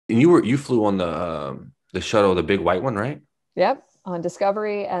And you flew on the shuttle, the big white one, right? Yep. On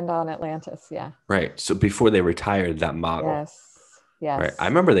Discovery and on Atlantis. Yeah. Right. So before they retired that model, Yes. right? I Yes.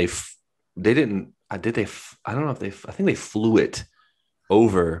 remember they didn't. I don't know if I think they flew it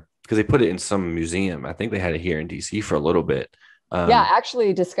over because they put it in some museum. I think they had it here in DC for a little bit. Yeah, Um,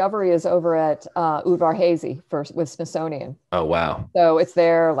 actually, Discovery is over at Udvar Hazy for with Smithsonian. oh wow. So it's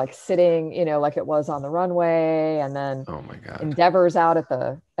there, like sitting, like it was on the runway, and then Oh my God. Endeavor's out at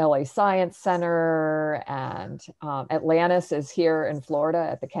the LA Science Center, and Atlantis is here in Florida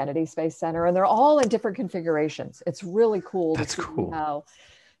at the Kennedy Space Center, and they're all in different configurations. It's really cool to That's see cool. how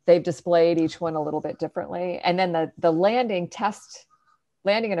they've displayed each one a little bit differently. And then the landing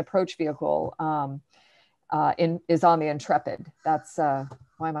and approach vehicle is on the Intrepid. That's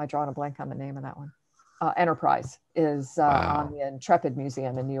why am I drawing a blank on the name of that one? Enterprise is on Wow. the Intrepid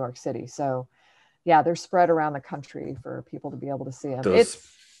Museum in New York City. So yeah, they're spread around the country for people to be able to see them. Those It's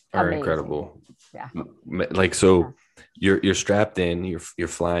are amazing. incredible. Yeah. Like Yeah. so, you're strapped in. You're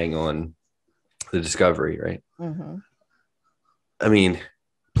flying on the Discovery, right? Mm-hmm. I mean,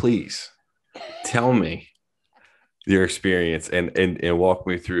 please tell me your experience and walk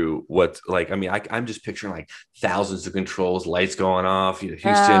me through what's like. I mean, I'm just picturing like thousands of controls, lights going off.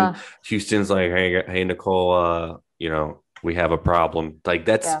 Uh, Houston's like, hey, Nicole, we have a problem. Like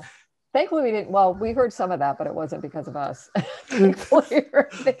that's yeah. Thankfully, we didn't. Well, we heard some of that, but it wasn't because of us. Thankfully,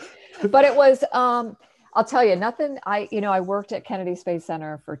 but it was. I'll tell you, nothing. I worked at Kennedy Space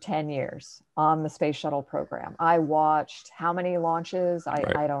Center for 10 years on the Space Shuttle program. I watched how many launches?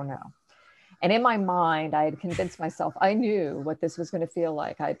 right. I don't know. And in my mind, I had convinced myself I knew what this was going to feel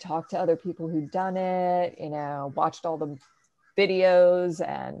like. I had talked to other people who'd done it, watched all the videos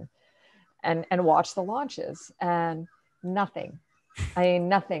and watched the launches, and nothing. I mean,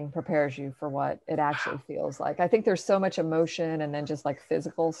 nothing prepares you for what it actually feels like. I think there's so much emotion and then just like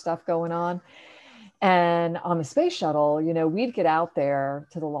physical stuff going on. And on the space shuttle, we'd get out there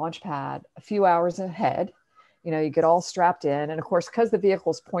to the launch pad a few hours ahead. You get all strapped in. And of course, because the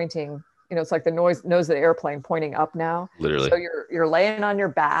vehicle's pointing, it's like the nose of the airplane pointing up now. So Literally. you're laying on your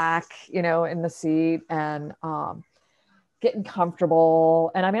back, in the seat, and getting comfortable.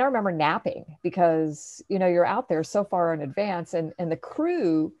 And I mean, I remember napping because, you're out there so far in advance, and the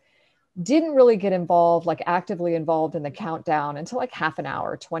crew didn't really get involved, like actively involved in the countdown until like half an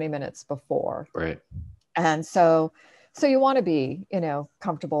hour, 20 minutes before. Right. And so you want to be,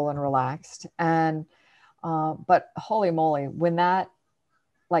 comfortable and relaxed. And, but holy moly, when that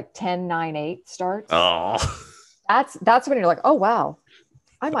like 10, 9, 8 starts, Oh. that's when you're like, oh, wow,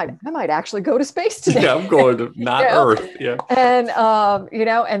 I might actually go to space today. Yeah, I'm going to you not know? Earth. Yeah. And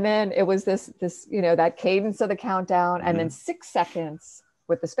and then it was this that cadence of the countdown, and then Mhm. 6 seconds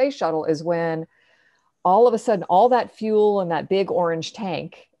with the space shuttle is when all of a sudden all that fuel in that big orange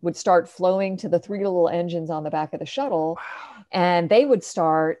tank would start flowing to the three little engines on the back of the shuttle, and they would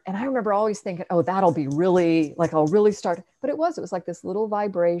start. And I remember always thinking, oh, that'll be really like, I'll really start. But it was like this little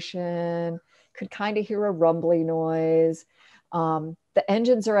vibration, could kind of hear a rumbly noise. The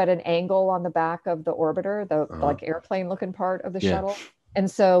engines are at an angle on the back of the orbiter, the Uh-huh. like airplane looking part of the Yeah. shuttle. And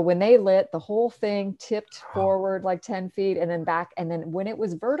so when they lit, the whole thing tipped forward like 10 feet and then back. And then when it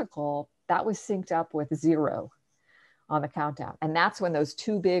was vertical, that was synced up with 0 on the countdown. And that's when those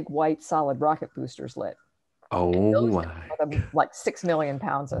two big white solid rocket boosters lit. And Oh those things my. are like 6 million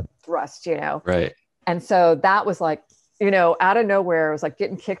pounds of thrust. Right. And so that was like, out of nowhere, it was like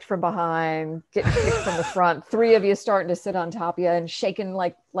getting kicked from behind, getting kicked from the front, three of you starting to sit on top of you and shaking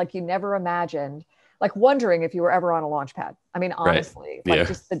like you never imagined, like wondering if you were ever on a launch pad. I mean, Right. honestly, like Yeah.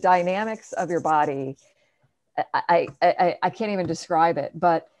 just the dynamics of your body, I can't even describe it.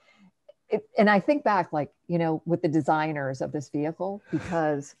 But and I think back, like, with the designers of this vehicle,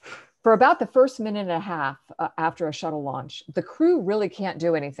 because for about the first minute and a half after a shuttle launch, the crew really can't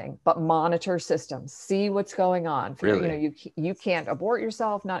do anything but monitor systems, see what's going on. Really. You can't abort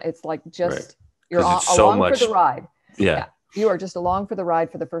yourself. Not It's like Right. just you're Because it's so along for the much. ride. Yeah, Yeah. you are just along for the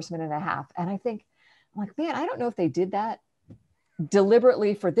ride for the first minute and a half. And I'm like, man, I don't know if they did that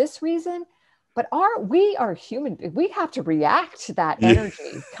deliberately for this reason, but we are human. We have to react to that Yeah.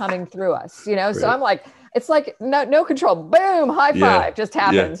 energy coming through us, so Right. I'm like, it's like no control, boom, high Yeah. five just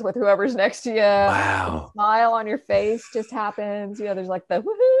Yeah. happens with whoever's next to you. The Wow. smile on your face just happens. There's like the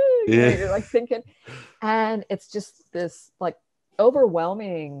woohoo, Yeah. you're like thinking, and it's just this like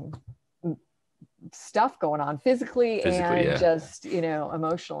overwhelming stuff going on physically Physically, and yeah. just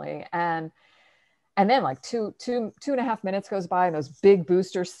emotionally. And then like two and a half minutes goes by, and those big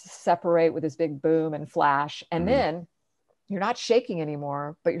boosters separate with this big boom and flash. And Mhm. then you're not shaking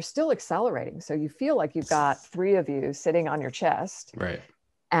anymore, but you're still accelerating. So you feel like you've got three of you sitting on your chest. Right.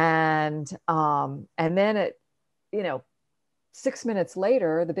 And then it, you know, 6 minutes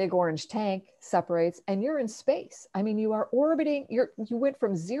later, the big orange tank separates and you're in space. I mean, you are orbiting, you went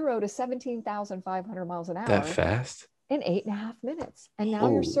from 0 to 17,500 miles an That hour fast? in 8.5 minutes. And now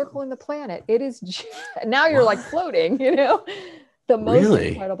you're Oh, circling the planet. It is, now you're like what? floating, you know, the most Really?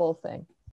 incredible thing.